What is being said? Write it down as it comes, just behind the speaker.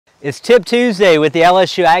It's Tip Tuesday with the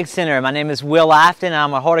LSU Ag Center. My name is Will Afton.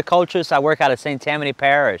 I'm a horticulturist. I work out of St. Tammany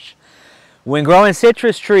Parish. When growing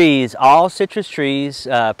citrus trees, all citrus trees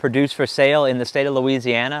produced for sale in the state of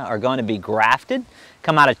Louisiana are going to be grafted.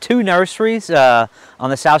 Come out of two nurseries on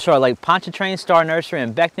the south shore of Lake Pontchartrain, Star Nursery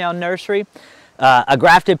and Becknell Nursery. A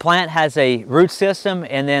grafted plant has a root system,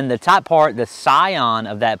 and then the top part, the scion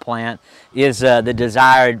of that plant, is the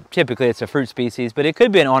desired, typically it's a fruit species, but it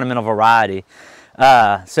could be an ornamental variety.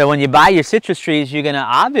 So when you buy your citrus trees, you're going to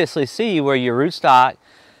obviously see where your rootstock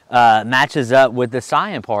matches up with the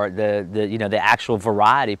scion part, the actual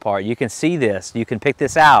variety part. You can see this. You can pick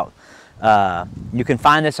this out. You can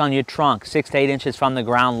find this on your trunk 6 to 8 inches from the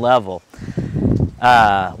ground level.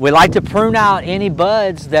 We like to prune out any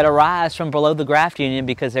buds that arise from below the graft union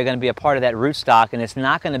because they're going to be a part of that rootstock, and it's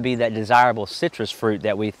not going to be that desirable citrus fruit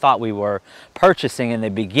that we thought we were purchasing in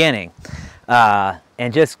the beginning.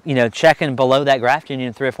 And just, checking below that graft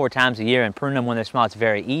union 3 or 4 times a year and prune them when they're small, it's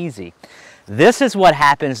very easy. This is what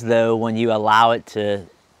happens, though, when you allow it to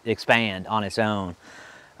expand on its own.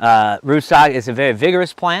 Rootstock is a very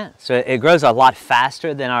vigorous plant, so it grows a lot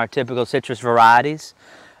faster than our typical citrus varieties.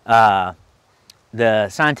 The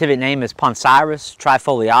scientific name is Poncirus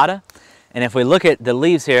trifoliata, and if we look at the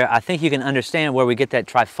leaves here, I think you can understand where we get that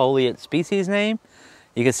trifoliate species name.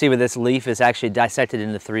 You can see where this leaf is actually dissected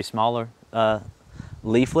into 3 smaller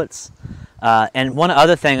leaflets. And one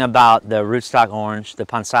other thing about the rootstock orange, the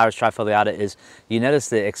Poncirus trifoliata, is you notice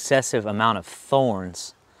the excessive amount of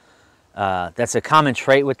thorns. That's a common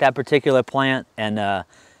trait with that particular plant, and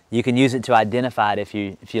you can use it to identify it if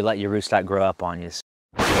you let your rootstock grow up on you.